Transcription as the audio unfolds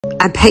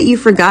I bet you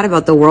forgot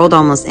about the world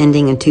almost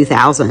ending in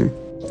 2000,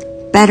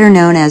 better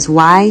known as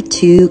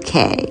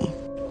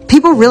Y2K.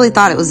 People really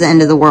thought it was the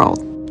end of the world,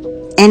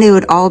 and it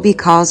would all be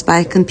caused by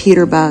a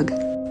computer bug.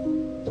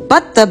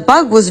 But the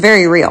bug was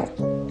very real.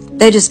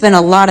 They just spent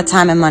a lot of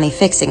time and money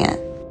fixing it.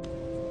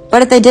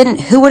 But if they didn't,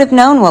 who would have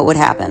known what would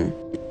happen?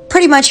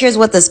 Pretty much here's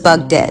what this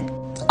bug did.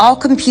 All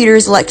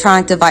computers,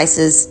 electronic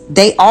devices,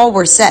 they all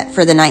were set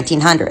for the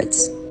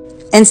 1900s.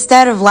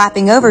 Instead of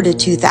lapping over to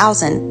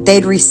 2000,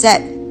 they'd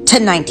reset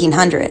to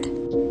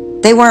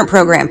 1900. They weren't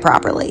programmed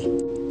properly.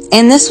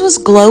 And this was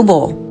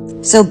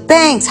global. So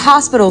banks,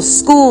 hospitals,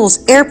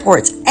 schools,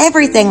 airports,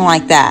 everything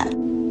like that.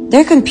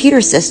 Their computer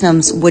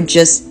systems would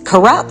just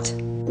corrupt.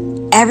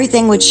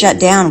 Everything would shut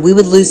down. We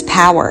would lose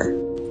power.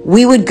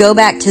 We would go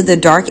back to the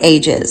dark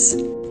ages.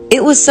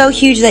 It was so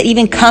huge that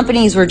even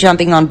companies were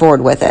jumping on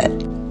board with it.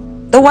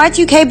 The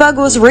Y2K bug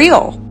was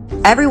real.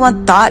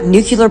 Everyone thought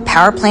nuclear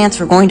power plants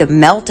were going to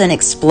melt and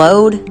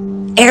explode.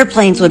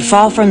 Airplanes would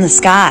fall from the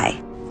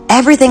sky.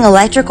 Everything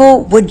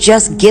electrical would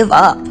just give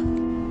up.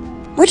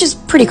 Which is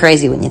pretty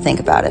crazy when you think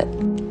about it.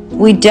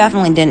 We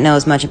definitely didn't know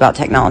as much about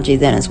technology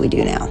then as we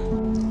do now.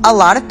 A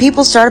lot of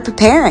people started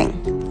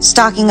preparing,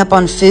 stocking up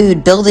on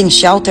food, building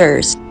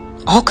shelters,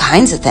 all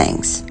kinds of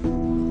things.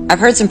 I've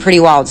heard some pretty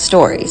wild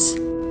stories.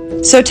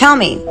 So tell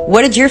me,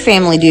 what did your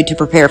family do to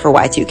prepare for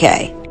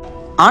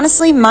Y2K?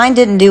 Honestly, mine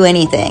didn't do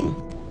anything,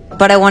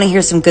 but I want to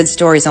hear some good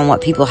stories on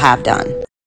what people have done.